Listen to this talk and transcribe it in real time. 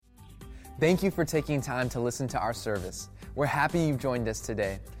Thank you for taking time to listen to our service. We're happy you've joined us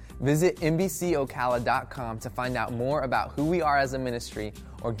today. Visit NBCOcala.com to find out more about who we are as a ministry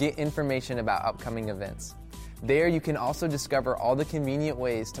or get information about upcoming events. There you can also discover all the convenient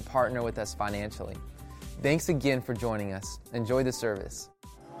ways to partner with us financially. Thanks again for joining us. Enjoy the service.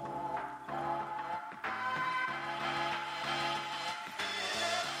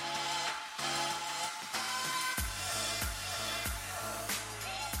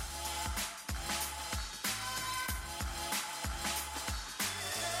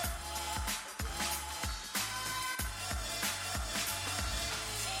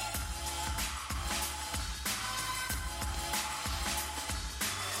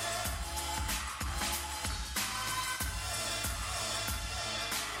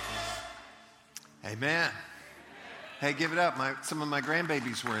 Amen. Hey, give it up. Some of my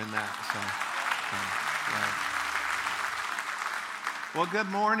grandbabies were in that. Well, good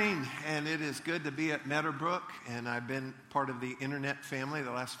morning, and it is good to be at Meadowbrook, and I've been part of the internet family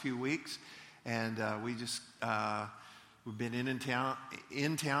the last few weeks, and we've been in town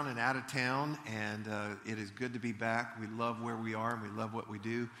and out of town, and it is good to be back. We love where we are, and we love what we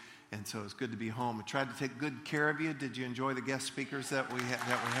do, and so it's good to be home. We tried to take good care of you. Did you enjoy the guest speakers that we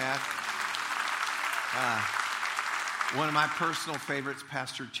had? One of my personal favorites,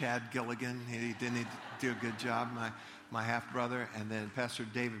 Pastor Chad Gilligan. He didn't do a good job, my half-brother. And then Pastor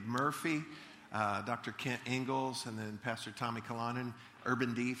David Murphy, Dr. Kent Ingalls, and then Pastor Tommy Kalanen,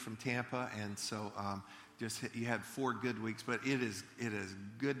 Urban D from Tampa. And so you had 4 good weeks, but it is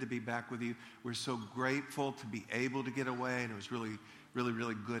good to be back with you. We're so grateful to be able to get away, and it was really, really,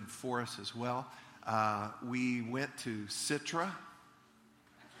 really good for us as well. We went to Citra.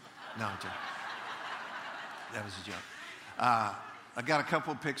 No, I'm joking. That was a joke. I got a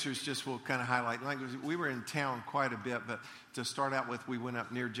couple of pictures just will kind of highlight. Like we were in town quite a bit, but to start out with, we went up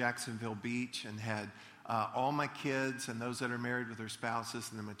near Jacksonville Beach and had all my kids and those that are married with their spouses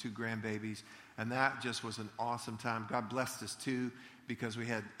and then my 2 grandbabies. And that just was an awesome time. God blessed us too because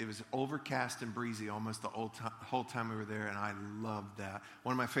it was overcast and breezy almost the whole time we were there, and I loved that.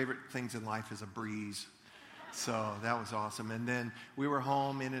 One of my favorite things in life is a breeze. So that was awesome. And then we were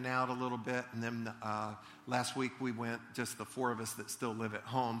home in and out a little bit. And then last week we went, just the 4 of us that still live at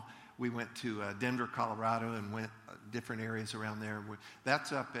home, we went to Denver, Colorado, and went different areas around there.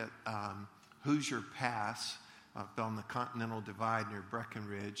 That's up at Hoosier Pass, up on the Continental Divide near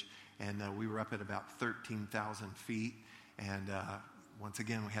Breckenridge. And we were up at about 13,000 feet. And once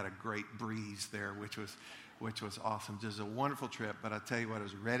again, we had a great breeze there, which was awesome. Just a wonderful trip. But I tell you what, I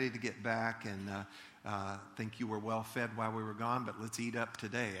was ready to get back, and think you were well fed while we were gone, but let's eat up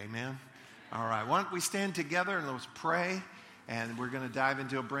today. Amen? All right. Why don't we stand together and let's pray, and we're going to dive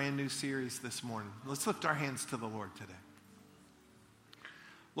into a brand new series this morning. Let's lift our hands to the Lord today.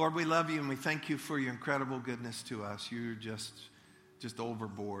 Lord, we love you, and we thank you for your incredible goodness to us. You're just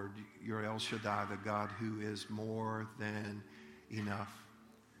overboard. You're El Shaddai, the God who is more than enough.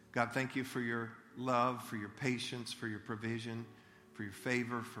 God, thank you for your love, for your patience, for your provision, for your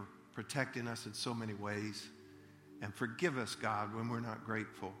favor, for protecting us in so many ways. And forgive us, God, when we're not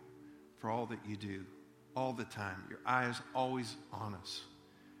grateful for all that you do all the time. Your eye is always on us.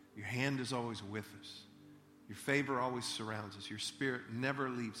 Your hand is always with us. Your favor always surrounds us. Your spirit never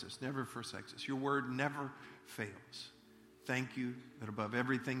leaves us, never forsakes us. Your word never fails. Thank you that above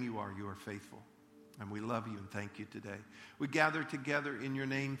everything you are faithful. And we love you and thank you today. We gather together in your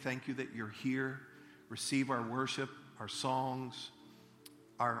name. Thank you that you're here. Receive our worship, our songs,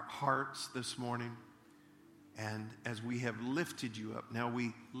 our hearts this morning. And as we have lifted you up, now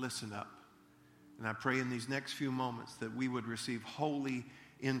we listen up. And I pray in these next few moments that we would receive holy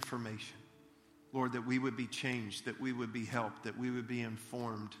information. Lord, that we would be changed, that we would be helped, that we would be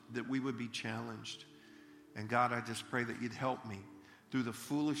informed, that we would be challenged. And God, I just pray that you'd help me through the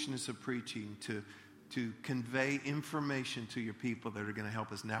foolishness of preaching to convey information to your people that are going to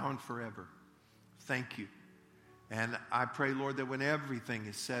help us now and forever. Thank you. And I pray, Lord, that when everything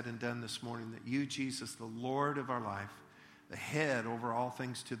is said and done this morning, that you, Jesus, the Lord of our life, the head over all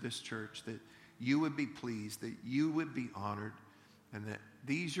things to this church, that you would be pleased, that you would be honored, and that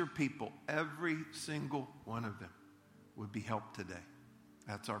these, your people, every single one of them, would be helped today.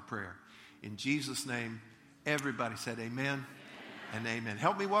 That's our prayer. In Jesus' name, everybody said amen and amen.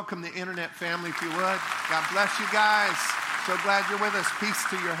 Help me welcome the internet family, if you would. God bless you guys. So glad you're with us. Peace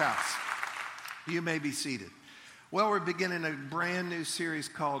to your house. You may be seated. Well, we're beginning a brand new series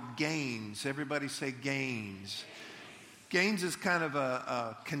called Gains. Everybody say Gains. Gains is kind of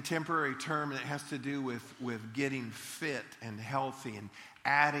a contemporary term, and it has to do with getting fit and healthy and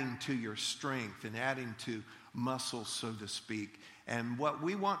adding to your strength and adding to muscles, so to speak. And what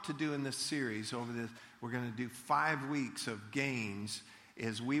we want to do in this series we're going to do 5 weeks of gains,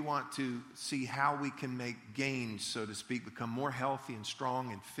 is we want to see how we can make gains, so to speak, become more healthy and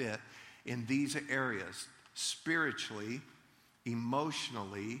strong and fit in these areas: spiritually,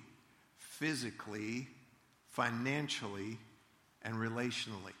 emotionally, physically, financially, and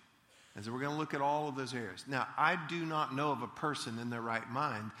relationally. And so we're going to look at all of those areas. Now, I do not know of a person in their right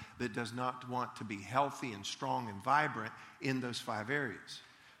mind that does not want to be healthy and strong and vibrant in those 5 areas.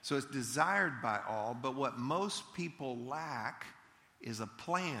 So it's desired by all, but what most people lack is a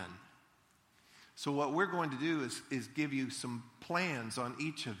plan. So what we're going to do is give you some plans on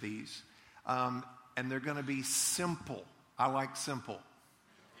each of these, and they're going to be simple. I like simple.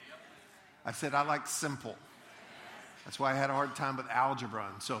 I said I like simple. That's why I had a hard time with algebra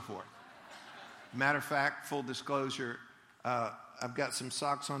and so forth. Matter of fact, full disclosure, I've got some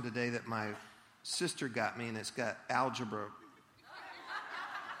socks on today that my sister got me, and it's got algebra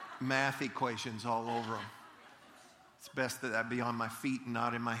math equations all over them. It's best that be on my feet and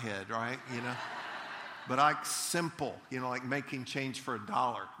not in my head, right? You know? But I like simple, like making change for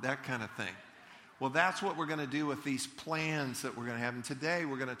 $1, that kind of thing. Well, that's what we're going to do with these plans that we're going to have. And today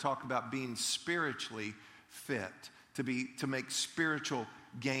we're going to talk about being spiritually fit, to make spiritual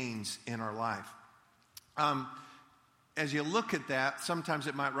gains in our life. As you look at that, sometimes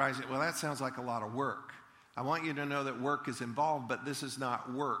it might rise, well, that sounds like a lot of work. I want you to know that work is involved, but this is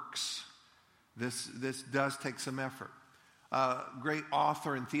not works. This does take some effort. Great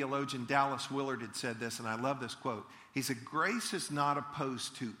author and theologian Dallas Willard had said this, and I love this quote. He said, "Grace is not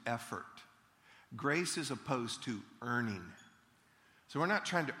opposed to effort. Grace is opposed to earning." So we're not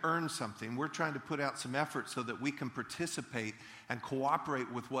trying to earn something. We're trying to put out some effort so that we can participate and cooperate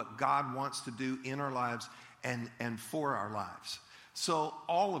with what God wants to do in our lives and for our lives. So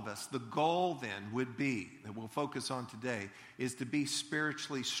all of us, the goal then would be, that we'll focus on today, is to be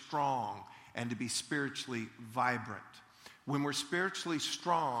spiritually strong and to be spiritually vibrant. When we're spiritually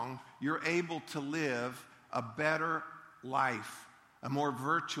strong, you're able to live a better life, a more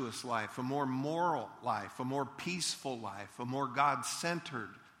virtuous life, a more moral life, a more peaceful life, a more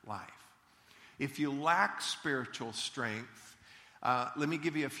God-centered life. If you lack spiritual strength, let me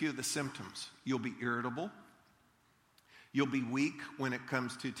give you a few of the symptoms. You'll be irritable. You'll be weak when it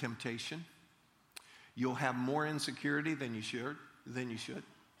comes to temptation. You'll have more insecurity than you should.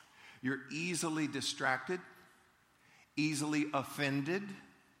 You're easily distracted, easily offended,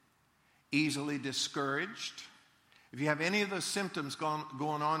 easily discouraged. If you have any of those symptoms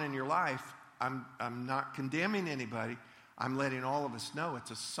going on in your life, I'm not condemning anybody. I'm letting all of us know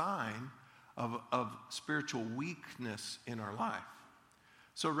it's a sign of spiritual weakness in our life.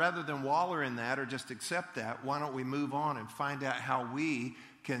 So rather than wallow in that or just accept that, why don't we move on and find out how we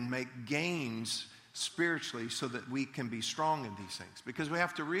can make gains spiritually so that we can be strong in these things? Because we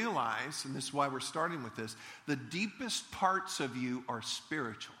have to realize, and this is why we're starting with this, the deepest parts of you are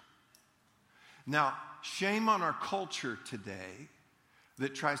spiritual. Now, shame on our culture today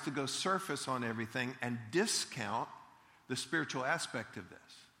that tries to go surface on everything and discount the spiritual aspect of this.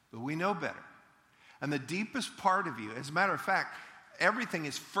 But we know better. And the deepest part of you, as a matter of fact, everything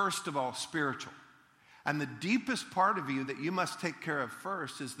is first of all spiritual. And the deepest part of you that you must take care of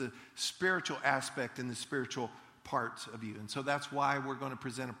first is the spiritual aspect and the spiritual parts of you. And so that's why we're going to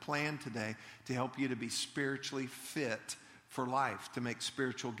present a plan today to help you to be spiritually fit for life, to make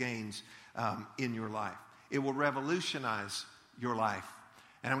spiritual gains in your life. It will revolutionize your life.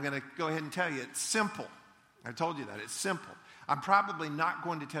 And I'm going to go ahead and tell you, it's simple. I told you that. It's simple. I'm probably not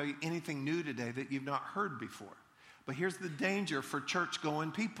going to tell you anything new today that you've not heard before. But here's the danger for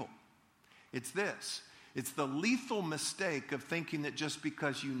church-going people. It's this. It's the lethal mistake of thinking that just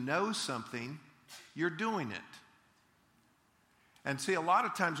because you know something, you're doing it. And see, a lot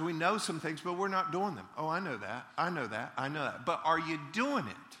of times we know some things, but we're not doing them. Oh, I know that. I know that. I know that. But are you doing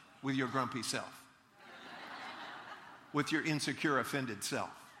it with your grumpy self? With your insecure, offended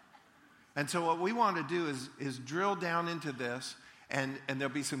self? And so what we want to do is drill down into this, and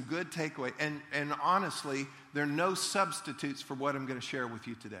there'll be some good takeaway. And honestly, there are no substitutes for what I'm going to share with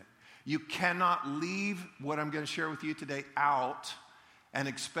you today. You cannot leave what I'm going to share with you today out and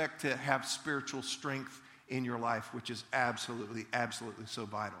expect to have spiritual strength in your life, which is absolutely, absolutely so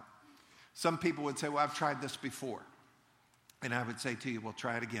vital. Some people would say, well, I've tried this before. And I would say to you, well,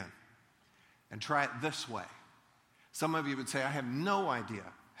 try it again. And try it this way. Some of you would say, I have no idea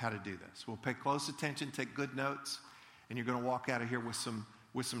how to do this. Well, pay close attention, take good notes, and you're going to walk out of here with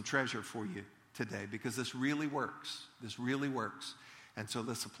some treasure for you today, because this really works. This really works. And so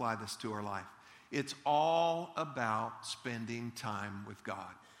let's apply this to our life. It's all about spending time with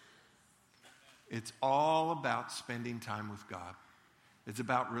God. It's all about spending time with God. It's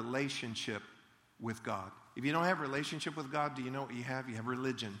about relationship with God. If you don't have relationship with God, do you know what you have? You have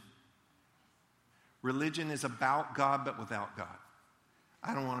religion. Religion is about God, but without God.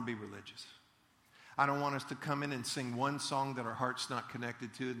 I don't want to be religious. I don't want us to come in and sing one song that our heart's not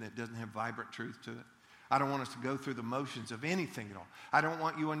connected to and that doesn't have vibrant truth to it. I don't want us to go through the motions of anything at all. I don't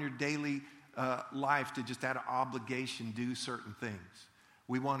want you on your daily life to just out of obligation do certain things.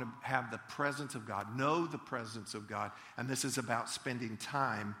 We want to have the presence of God, know the presence of God, and this is about spending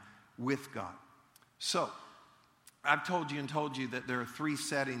time with God. So, I've told you that there are 3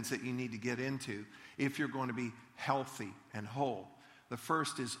 settings that you need to get into if you're going to be healthy and whole. The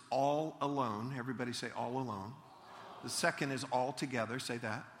first is all alone. Everybody say all alone. The second is all together. Say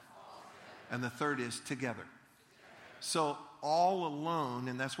that. And the third is together. So all alone,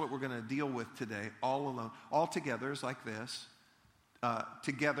 and that's what we're going to deal with today, all alone. All together is like this.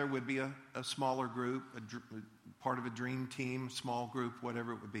 Together would be a smaller group, part of a dream team, small group,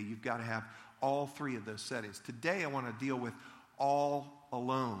 whatever it would be. You've got to have all 3 of those settings. Today I want to deal with all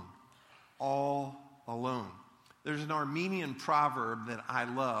alone. All alone. There's an Armenian proverb that I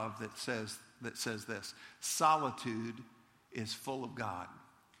love that says this: solitude is full of God.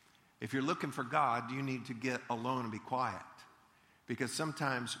 If you're looking for God, you need to get alone and be quiet. Because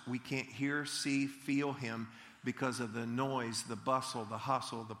sometimes we can't hear, see, feel Him because of the noise, the bustle, the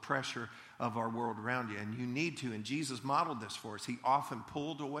hustle, the pressure of our world around you. And you need to, and Jesus modeled this for us. He often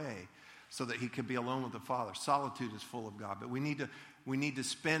pulled away so that He could be alone with the Father. Solitude is full of God. But we need to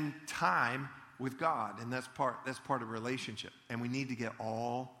spend time with God, and that's part of relationship. And we need to get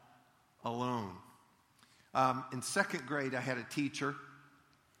all alone. In 2nd grade, I had a teacher.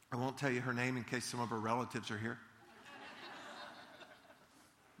 I won't tell you her name in case some of her relatives are here.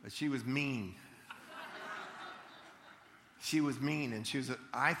 But she was mean. She was mean, and she was,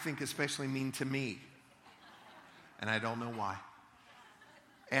 I think, especially mean to me. And I don't know why.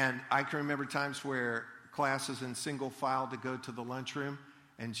 And I can remember times where classes in single file to go to the lunchroom,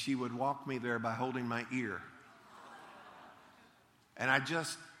 and she would walk me there by holding my ear. And I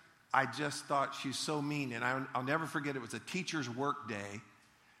just thought she's so mean. And I'll never forget, it was a teacher's work day.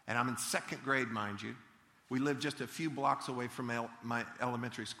 And I'm in 2nd grade, mind you. We lived just a few blocks away from my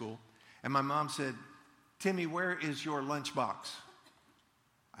elementary school. And my mom said, "Timmy, where is your lunchbox?"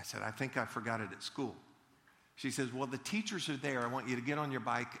 I said, "I think I forgot it at school." She says, "Well, the teachers are there. I want you to get on your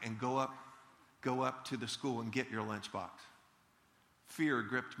bike and go up to the school and get your lunchbox." Fear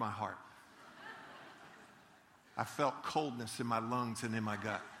gripped my heart. I felt coldness in my lungs and in my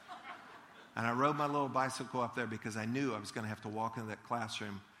gut. And I rode my little bicycle up there because I knew I was going to have to walk into that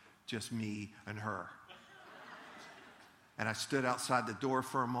classroom, just me and her. And I stood outside the door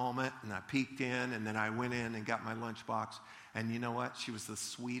for a moment, and I peeked in, and then I went in and got my lunchbox. And you know what? She was the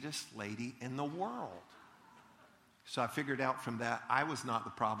sweetest lady in the world. So I figured out from that I was not the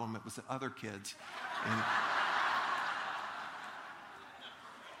problem. It was the other kids.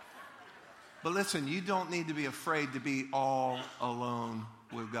 But listen, you don't need to be afraid to be all alone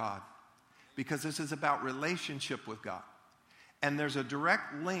with God, because this is about relationship with God. And there's a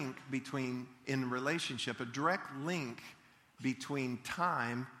direct link between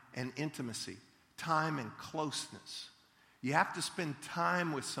time and intimacy, time and closeness. You have to spend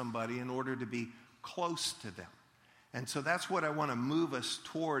time with somebody in order to be close to them. And so that's what I want to move us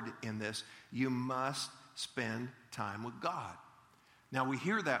toward in this. You must spend time with God. Now we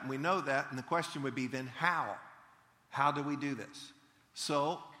hear that and we know that, and the question would be then how? How do we do this?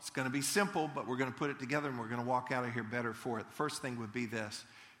 So it's going to be simple, but we're going to put it together and we're going to walk out of here better for it. The first thing would be this: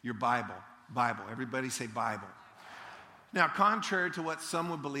 your Bible. Bible. Everybody say Bible. Now, contrary to what some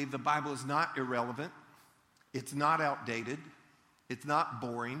would believe, the Bible is not irrelevant. It's not outdated. It's not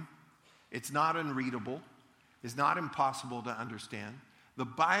boring. It's not unreadable. It's not impossible to understand. The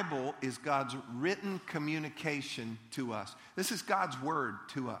Bible is God's written communication to us. This is God's word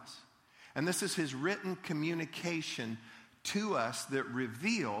to us. And this is His written communication to us that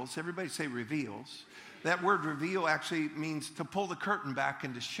reveals, everybody say reveals. That word reveal actually means to pull the curtain back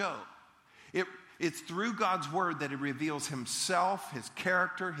and to show. It's through God's word that He reveals Himself, His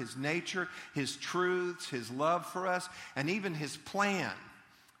character, His nature, His truths, His love for us, and even His plan.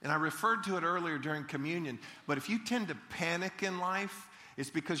 And I referred to it earlier during communion, but if you tend to panic in life, it's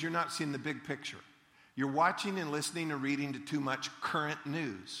because you're not seeing the big picture. You're watching and listening and reading to too much current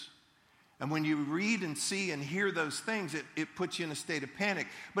news. And when you read and see and hear those things, it puts you in a state of panic.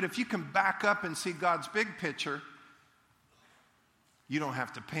 But if you can back up and see God's big picture, you don't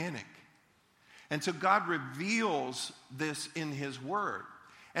have to panic. And so God reveals this in His Word.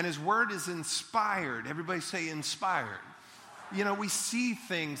 And His Word is inspired. Everybody say inspired. You know, we see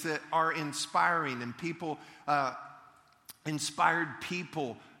things that are inspiring, and people inspired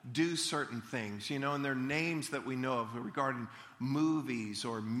people do certain things, and they're names that we know of regarding movies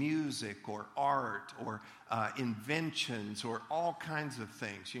or music or art or inventions or all kinds of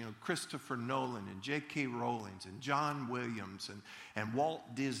things. Christopher Nolan and J.K. Rowling and John Williams and Walt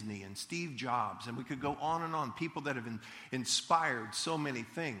Disney and Steve Jobs. And we could go on and on. People that have inspired so many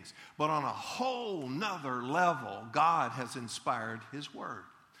things. But on a whole nother level, God has inspired His Word.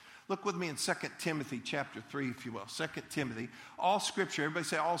 Look with me in 2 Timothy chapter 3, if you will. 2 Timothy, all Scripture. Everybody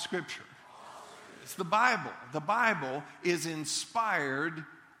say all Scripture. It's the Bible. The Bible is inspired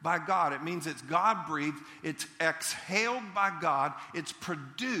by God. It means it's God-breathed. It's exhaled by God. It's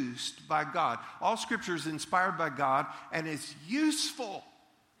produced by God. All Scripture is inspired by God, and it's useful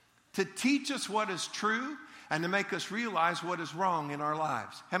to teach us what is true and to make us realize what is wrong in our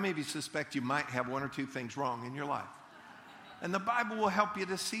lives. How many of you suspect you might have one or two things wrong in your life? And the Bible will help you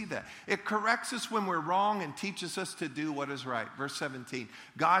to see that. It corrects us when we're wrong and teaches us to do what is right. Verse 17,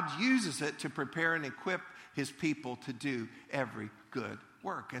 God uses it to prepare and equip His people to do every good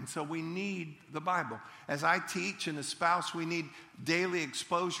work. And so we need the Bible. As I teach and espouse, we need daily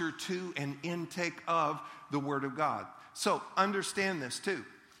exposure to and intake of the Word of God. So understand this too.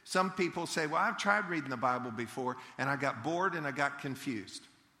 Some people say, well, I've tried reading the Bible before and I got bored and I got confused.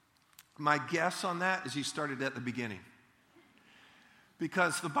 My guess on that is you started at the beginning.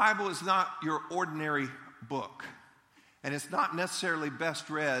 Because the Bible is not your ordinary book. And it's not necessarily best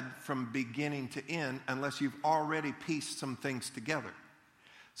read from beginning to end unless you've already pieced some things together.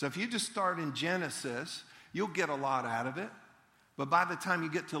 So if you just start in Genesis, you'll get a lot out of it. But by the time you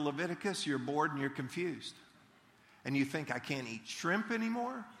get to Leviticus, you're bored and you're confused. And you think, I can't eat shrimp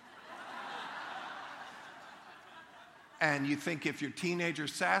anymore? And you think if your teenager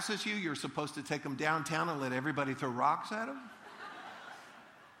sasses you, you're supposed to take them downtown and let everybody throw rocks at them?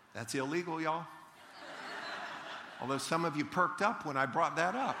 That's illegal, y'all. Although some of you perked up when I brought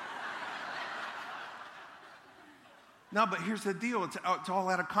that up. No, but here's the deal. It's all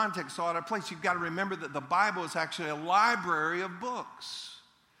out of context, all out of place. You've got to remember that the Bible is actually a library of books.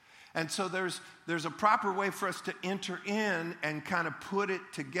 And so there's a proper way for us to enter in and kind of put it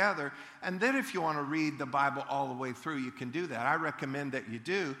together. And then if you want to read the Bible all the way through, you can do that. I recommend that you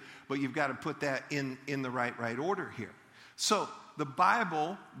do, but you've got to put that in the right order here. So the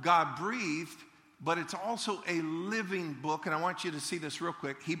Bible, God breathed, but it's also a living book. And I want you to see this real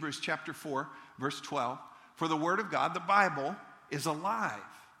quick. Hebrews chapter 4, verse 12. For the Word of God, the Bible, is alive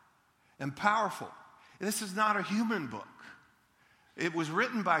and powerful. This is not a human book. It was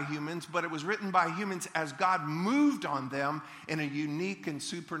written by humans, but it was written by humans as God moved on them in a unique and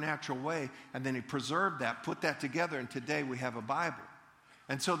supernatural way. And then He preserved that, put that together, and today we have a Bible.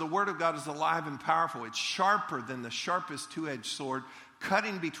 And so the Word of God is alive and powerful. It's sharper than the sharpest two-edged sword,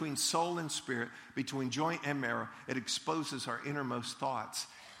 cutting between soul and spirit, between joint and marrow. It exposes our innermost thoughts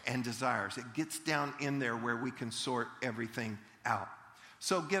and desires. It gets down in there where we can sort everything out.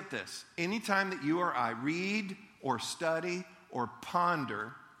 So get this. Anytime that you or I read or study or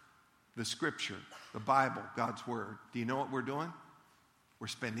ponder the Scripture, the Bible, God's Word, do you know what we're doing? We're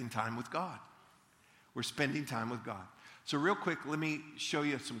spending time with God. We're spending time with God. So real quick, let me show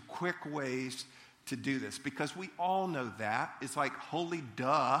you some quick ways to do this, because we all know that. It's like, holy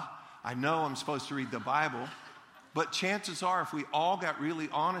duh, I know I'm supposed to read the Bible. But chances are, if we all got really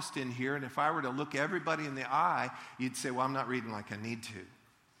honest in here, and if I were to look everybody in the eye, you'd say, well, I'm not reading like I need to.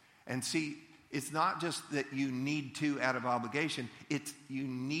 And see, it's not just that you need to out of obligation. It's you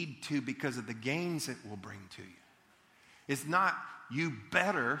need to because of the gains it will bring to you. It's not you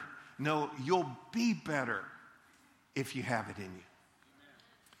better. No, you'll be better if you have it in you.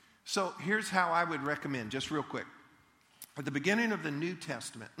 So here's how I would recommend, just real quick. At the beginning of the New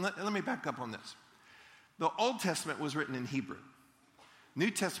Testament, let me back up on this. The Old Testament was written in Hebrew.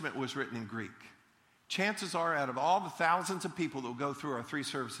 New Testament was written in Greek. Chances are, out of all the thousands of people that will go through our 3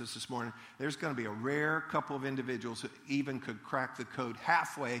 services this morning, there's going to be a rare couple of individuals who even could crack the code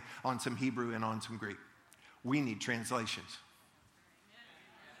halfway on some Hebrew and on some Greek. We need translations.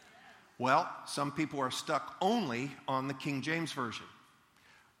 Well, some people are stuck only on the King James Version.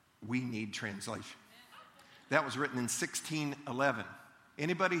 We need translation. That was written in 1611.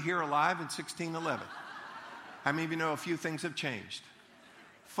 Anybody here alive in 1611? How many of you know a few things have changed?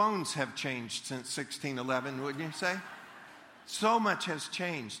 Phones have changed since 1611, wouldn't you say? So much has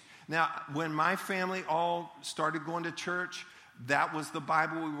changed. Now, when my family all started going to church, that was the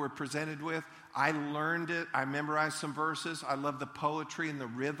Bible we were presented with. I learned it. I memorized some verses. I love the poetry and the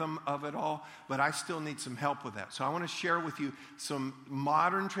rhythm of it all, but I still need some help with that. So I want to share with you some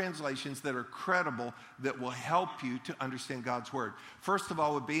modern translations that are credible that will help you to understand God's word. First of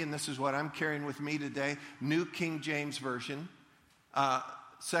all would be, and this is what I'm carrying with me today, New King James Version.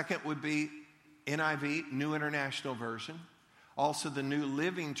 Second would be NIV, New International Version. Also the New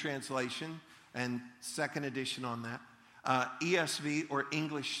Living Translation and second edition on that. ESV or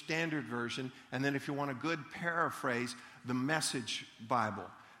English Standard Version, and then if you want a good paraphrase, the Message Bible.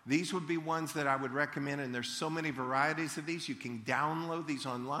 These would be ones that I would recommend, and there's so many varieties of these. You can download these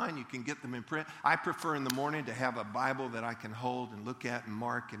online. You can get them in print. I prefer in the morning to have a Bible that I can hold and look at and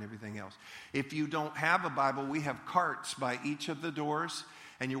mark and everything else. If you don't have a Bible, we have carts by each of the doors,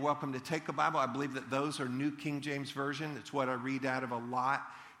 and you're welcome to take a Bible. I believe that those are New King James Version. It's what I read out of a lot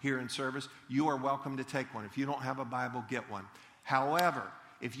here in service. You are welcome to take one. If you don't have a Bible, get one. However,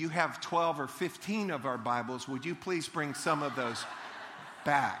 if you have 12 or 15 of our Bibles, would you please bring some of those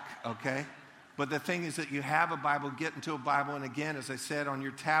back, okay? But the thing is that you have a Bible, get into a Bible, and again, as I said, on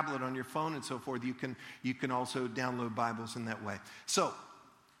your tablet, on your phone and so forth, you can also download Bibles in that way. So,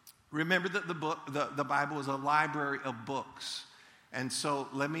 remember that the Bible is a library of books. And so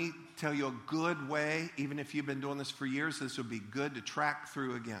let me tell you a good way, even if you've been doing this for years, this would be good to track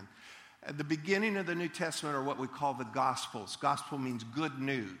through again. At the beginning of the New Testament are what we call the Gospels. Gospel means good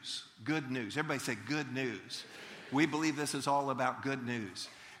news. Good news. Everybody say good news. We believe this is all about good news.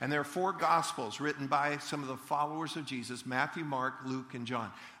 And there are 4 Gospels written by some of the followers of Jesus: Matthew, Mark, Luke, and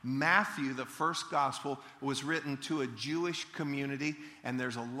John. Matthew, the first Gospel, was written to a Jewish community, and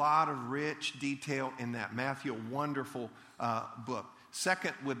there's a lot of rich detail in that. Matthew, a wonderful book.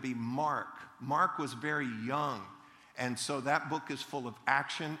 Second would be Mark. Mark was very young, and so that book is full of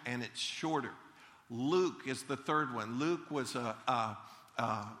action, and it's shorter. Luke is the third one. Luke was a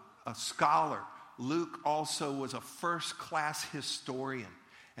scholar. Luke also was a first-class historian.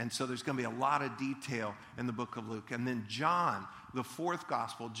 And so there's going to be a lot of detail in the book of Luke. And then John, the fourth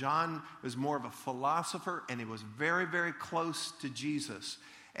gospel, John was more of a philosopher, and he was very, very close to Jesus.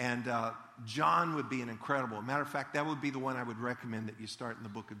 And John would be an incredible. Matter of fact, that would be the one I would recommend that you start in the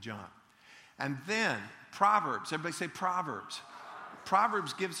book of John. And then Proverbs. Everybody say Proverbs.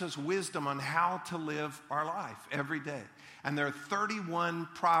 Proverbs gives us wisdom on how to live our life every day. And there are 31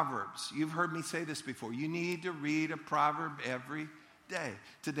 Proverbs. You've heard me say this before. You need to read a proverb every day.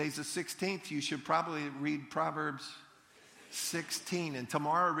 Today's the 16th. You should probably read Proverbs 16. And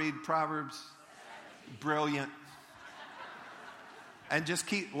tomorrow read Proverbs. Brilliant. And just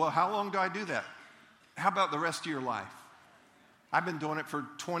keep, well, how long do I do that? How about the rest of your life? I've been doing it for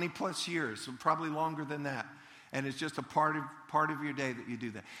 20 plus years, so probably longer than that. And it's just a part of your day that you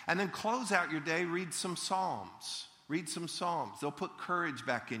do that. And then close out your day, read some Psalms. Read some Psalms. They'll put courage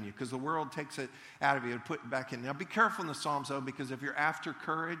back in you because the world takes it out of you and put it back in. Now be careful in the Psalms though, because if you're after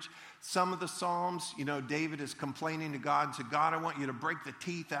courage, some of the Psalms, David is complaining to God and said, God, I want you to break the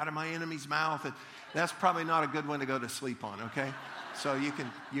teeth out of my enemy's mouth. And that's probably not a good one to go to sleep on, okay? So you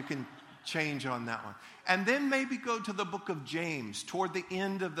can change on that one. And then maybe go to the book of James. Toward the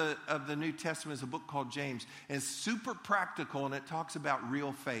end of the New Testament is a book called James. And it's super practical, and it talks about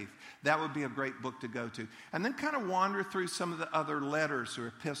real faith. That would be a great book to go to. And then kind of wander through some of the other letters or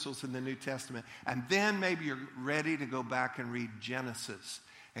epistles in the New Testament. And then maybe you're ready to go back and read Genesis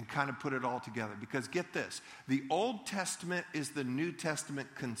and kind of put it all together. Because get this, the Old Testament is the New Testament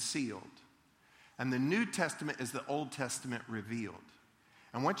concealed. And the New Testament is the Old Testament revealed.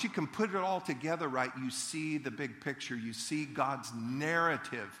 And once you can put it all together right, you see the big picture. You see God's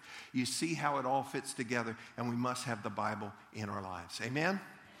narrative. You see how it all fits together. And we must have the Bible in our lives. Amen?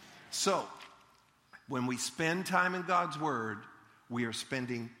 So, when we spend time in God's Word, we are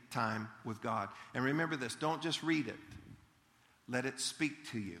spending time with God. And remember this, don't just read it. Let it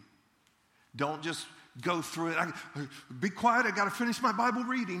speak to you. Don't just go through it. Be quiet, I got to finish my Bible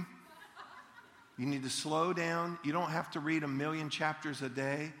reading. You need to slow down. You don't have to read 1,000,000 chapters a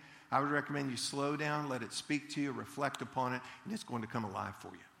day. I would recommend you slow down, let it speak to you, reflect upon it, and it's going to come alive for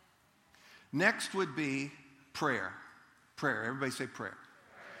you. Next would be prayer. Prayer. Everybody say prayer.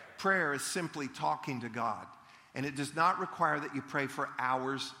 Prayer is simply talking to God. And it does not require that you pray for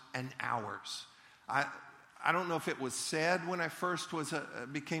hours and hours. I don't know if it was said when I first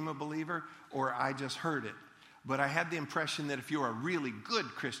became a believer or I just heard it. But I had the impression that if you're a really good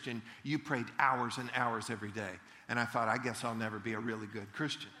Christian, you prayed hours and hours every day. And I thought, I guess I'll never be a really good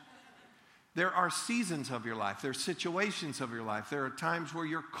Christian. There are seasons of your life. There are situations of your life. There are times where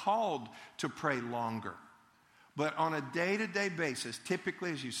you're called to pray longer. But on a day-to-day basis,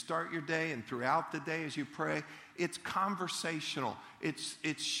 typically as you start your day and throughout the day as you pray, it's conversational, it's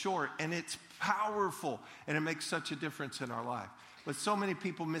short, and it's powerful, and it makes such a difference in our life. But so many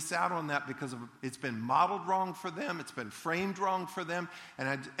people miss out on that because it's been modeled wrong for them. It's been framed wrong for them.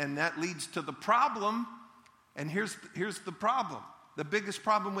 And that leads to the problem. And here's the problem. The biggest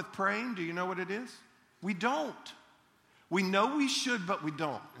problem with praying, do you know what it is? We don't. We know we should, but we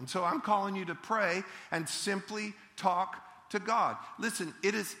don't. And so I'm calling you to pray and simply talk to God. Listen,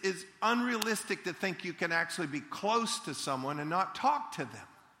 it's unrealistic to think you can actually be close to someone and not talk to them.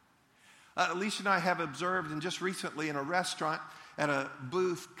 Alicia and I have observed, and just recently in a restaurant, at a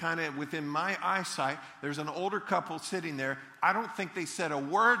booth kind of within my eyesight, there's an older couple sitting there. I don't think they said a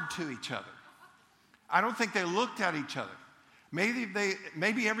word to each other. I don't think they looked at each other. Maybe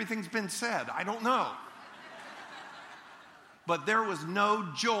everything's been said. I don't know. But there was no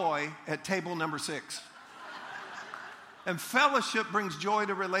joy at table number 6. And fellowship brings joy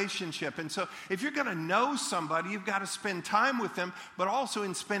to relationship. And so if you're going to know somebody, you've got to spend time with them. But also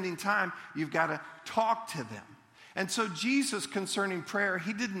in spending time, you've got to talk to them. And so Jesus, concerning prayer,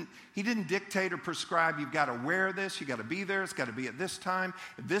 he didn't dictate or prescribe, you've got to wear this, you've got to be there, it's got to be at this time,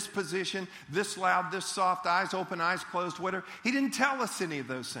 this position, this loud, this soft, eyes open, eyes closed, whatever. He didn't tell us any of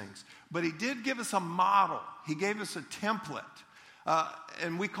those things. But he did give us a model. He gave us a template.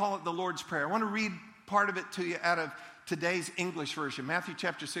 And we call it the Lord's Prayer. I want to read part of it to you out of today's English version, Matthew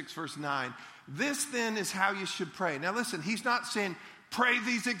chapter 6, verse 9. This then is how you should pray. Now listen, he's not saying pray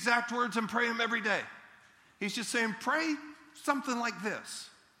these exact words and pray them every day. He's just saying, pray something like this.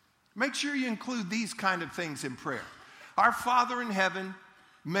 Make sure you include these kind of things in prayer. Our Father in heaven,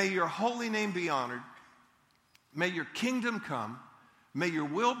 may your holy name be honored. May your kingdom come. May your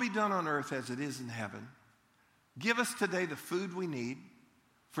will be done on earth as it is in heaven. Give us today the food we need.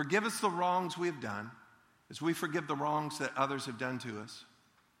 Forgive us the wrongs we have done, as we forgive the wrongs that others have done to us.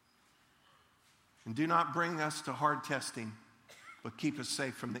 And do not bring us to hard testing, but keep us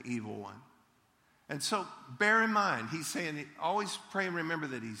safe from the evil one. And so bear in mind, he's saying, always pray and remember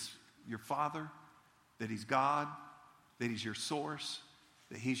that he's your Father, that he's God, that he's your source,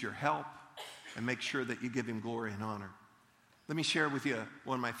 that he's your help, and make sure that you give him glory and honor. Let me share with you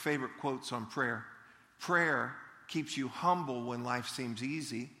one of my favorite quotes on prayer. Prayer keeps you humble when life seems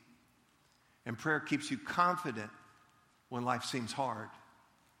easy, and prayer keeps you confident when life seems hard.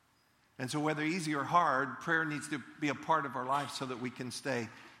 And so whether easy or hard, prayer needs to be a part of our life so that we can stay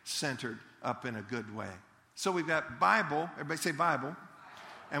centered up in a good way. So we've got Bible, everybody say Bible,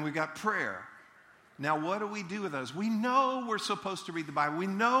 and we've got prayer. Now what do we do with those? We know we're supposed to read the Bible. We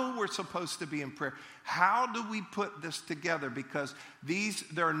know we're supposed to be in prayer. How do we put this together? Because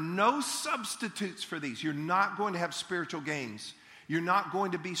there are no substitutes for these. You're not going to have spiritual gains. You're not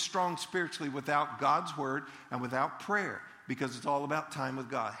going to be strong spiritually without God's word and without prayer, because it's all about time with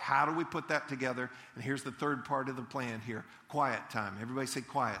God. How do we put that together? And here's the third part of the plan here. Quiet time. Everybody say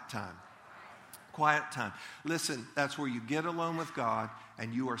quiet time. Quiet time. Listen, that's where you get alone with God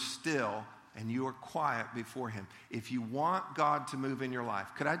and you are still and you are quiet before him. If you want God to move in your life,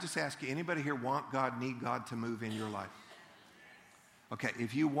 could I just ask you, anybody here want God, need God to move in your life? Okay,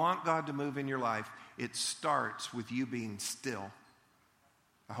 if you want God to move in your life, it starts with you being still.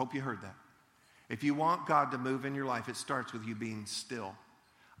 I hope you heard that. If you want God to move in your life, it starts with you being still.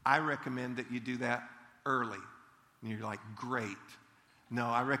 I recommend that you do that early. And you're like, great. No,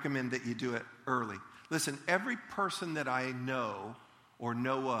 I recommend that you do it early. Listen, every person that I know or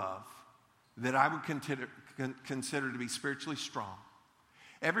know of that I would consider to be spiritually strong,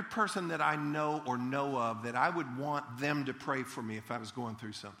 every person that I know or know of that I would want them to pray for me if I was going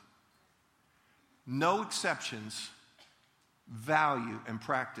through something, no exceptions, value and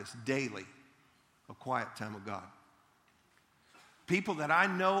practice daily a quiet time with God. People that I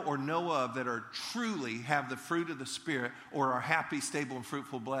know or know of that are truly have the fruit of the Spirit or are happy, stable, and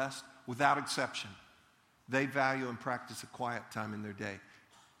fruitful, blessed, without exception, they value and practice a quiet time in their day,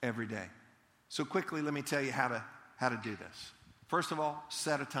 every day. So quickly, let me tell you how to do this. First of all,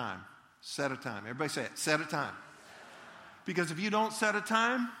 set a time. Set a time. Everybody say it. Set a time. Because if you don't set a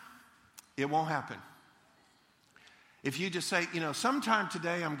time, it won't happen. If you just say, sometime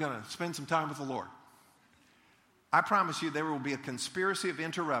today I'm going to spend some time with the Lord, I promise you there will be a conspiracy of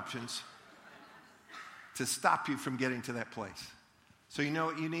interruptions to stop you from getting to that place. So you know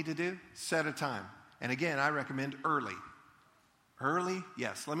what you need to do? Set a time. And again, I recommend early. Early?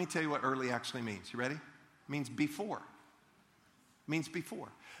 Yes. Let me tell you what early actually means. You ready? It means before. It means before.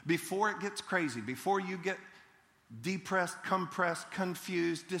 Before it gets crazy. Before you get depressed, compressed,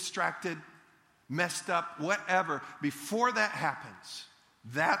 confused, distracted, messed up, whatever. Before that happens,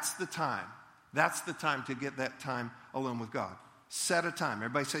 that's the time. That's the time to get that time alone with God. Set a time.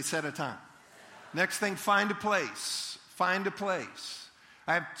 Everybody say set a time. Next thing, find a place. Find a place.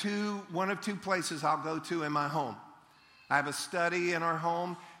 I have one of two places I'll go to in my home. I have a study in our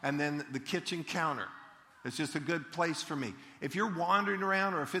home and then the kitchen counter. It's just a good place for me. If you're wandering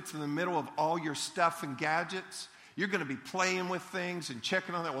around or if it's in the middle of all your stuff and gadgets, you're going to be playing with things and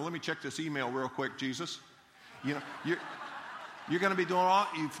checking on that. Well, let me check this email real quick, Jesus. You know, you're going to be doing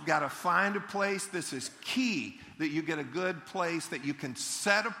you've got to find a place. This is key that you get a good place that you can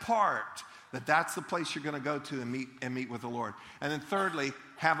set apart, that's the place you're going to go to and meet with the Lord. And then thirdly,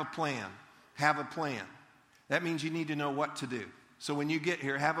 have a plan. Have a plan. That means you need to know what to do. So when you get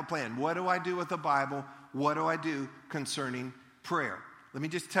here, have a plan. What do I do with the Bible? What do I do concerning prayer? Let me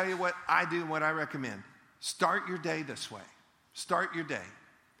just tell you what I do and what I recommend. Start your day this way. Start your day.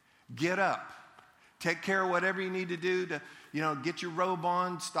 Get up. Take care of whatever you need to do to, get your robe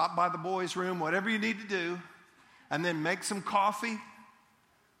on, stop by the boys' room, whatever you need to do, and then make some coffee,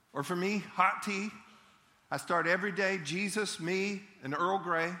 or for me, hot tea. I start every day, Jesus, me, and Earl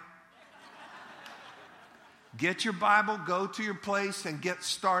Grey. Get your Bible, go to your place, and get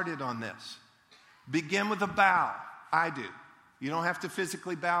started on this. Begin with a bow. I do. You don't have to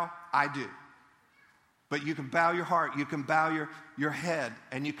physically bow. I do. But you can bow your heart. You can bow your head.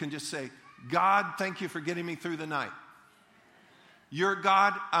 And you can just say, God, thank you for getting me through the night. You're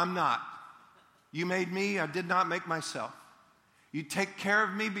God. I'm not. You made me. I did not make myself. You take care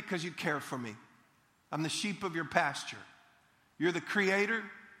of me because you care for me. I'm the sheep of your pasture. You're the creator.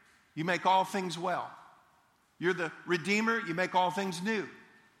 You make all things well. You're the redeemer. You make all things new.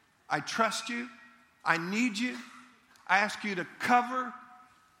 I trust you. I need you. I ask you to cover,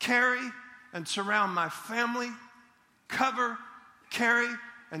 carry, and surround my family. Cover, carry,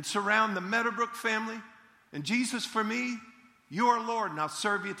 and surround the Meadowbrook family. And Jesus, for me, you are Lord, and I'll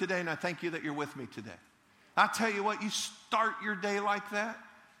serve you today, and I thank you that you're with me today. I'll tell you what, you start your day like that,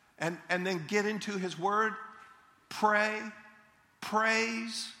 and then get into his word, pray,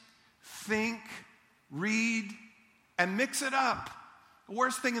 praise, think, read, and mix it up. The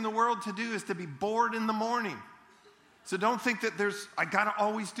worst thing in the world to do is to be bored in the morning. So don't think that I got to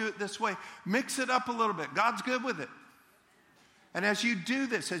always do it this way. Mix it up a little bit. God's good with it. And as you do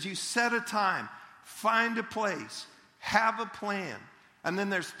this, as you set a time, find a place, have a plan. And then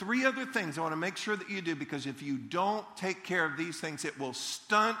there's 3 other things I want to make sure that you do, because if you don't take care of these things, it will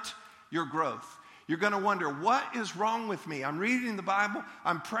stunt your growth. You're going to wonder, what is wrong with me? I'm reading the Bible,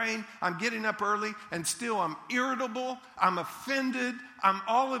 I'm praying, I'm getting up early, and still I'm irritable, I'm offended, I'm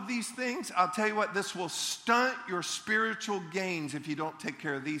all of these things. I'll tell you what, this will stunt your spiritual gains if you don't take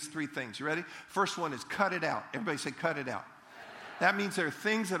care of these 3 things. You ready? First one is cut it out. Everybody say cut it out. That means there are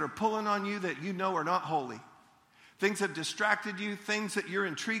things that are pulling on you that you know are not holy. Things that have distracted you, things that you're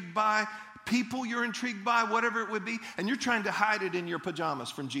intrigued by, people you're intrigued by, whatever it would be, and you're trying to hide it in your pajamas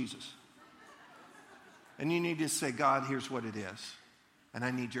from Jesus. And you need to say, God, here's what it is, and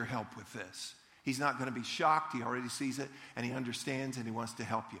I need your help with this. He's not going to be shocked. He already sees it, and he understands, and he wants to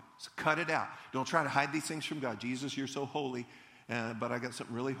help you. So cut it out. Don't try to hide these things from God. Jesus, you're so holy, but I got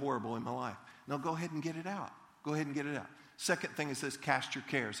something really horrible in my life. No, go ahead and get it out. Go ahead and get it out. Second thing is this, cast your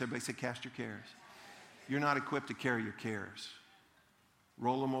cares. Everybody say cast your cares. You're not equipped to carry your cares.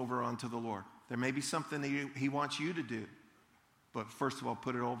 Roll them over onto the Lord. There may be something that he wants you to do, but first of all,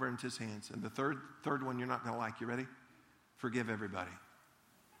 put it over into his hands. And the third one you're not going to like. You ready? Forgive everybody.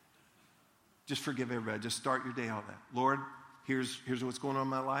 Just forgive everybody. Just start your day out that. Lord, here's what's going on in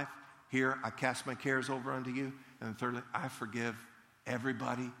my life. Here, I cast my cares over unto you. And then thirdly, I forgive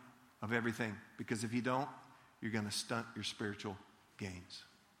everybody of everything. Because if you don't, you're going to stunt your spiritual gains.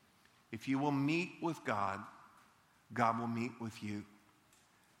 If you will meet with God, God will meet with you.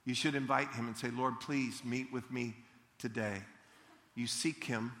 You should invite him and say, Lord, please meet with me today. You seek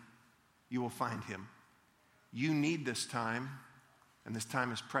him, you will find him. You need this time, and this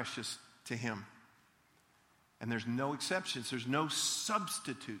time is precious to him. And there's no exceptions. There's no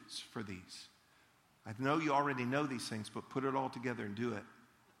substitutes for these. I know you already know these things, but put it all together and do it,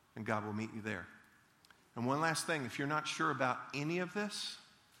 and God will meet you there. And one last thing, if you're not sure about any of this,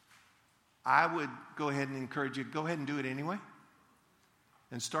 I would go ahead and encourage you, go ahead and do it anyway.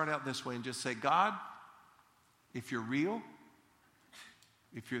 And start out this way and just say, God, if you're real,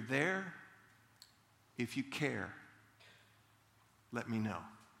 if you're there, if you care, let me know.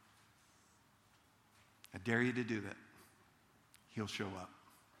 I dare you to do that. He'll show up.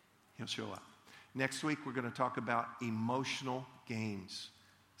 He'll show up. Next week, we're going to talk about emotional gains,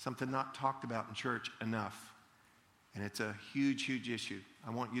 something not talked about in church enough. And it's a huge, huge issue. I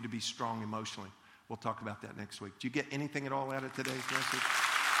want you to be strong emotionally. We'll talk about that next week. Did you get anything at all out of today's message?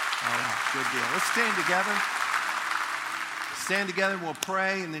 All right, good deal. Let's stand together. Stand together and we'll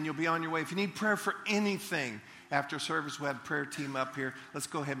pray, and then you'll be on your way. If you need prayer for anything, After service, we had a prayer team up here. Let's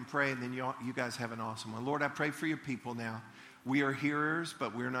go ahead and pray, and then you guys have an awesome one. Lord, I pray for your people now. We are hearers,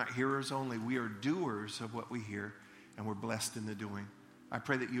 but we're not hearers only. We are doers of what we hear, and we're blessed in the doing. I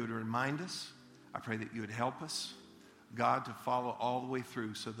pray that you would remind us. I pray that you would help us, God, to follow all the way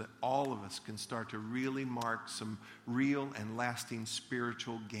through so that all of us can start to really mark some real and lasting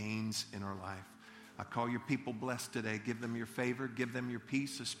spiritual gains in our life. I call your people blessed today. Give them your favor. Give them your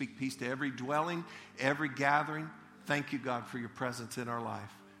peace. So speak peace to every dwelling, every gathering. Thank you, God, for your presence in our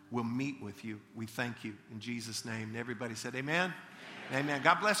life. We'll meet with you. We thank you in Jesus' name. And everybody said amen. Amen.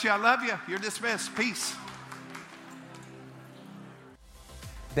 God bless you. I love you. You're dismissed. Peace.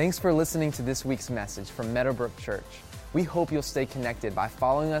 Thanks for listening to this week's message from Meadowbrook Church. We hope you'll stay connected by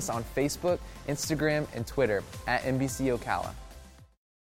following us on Facebook, Instagram, and Twitter at MBC Ocala.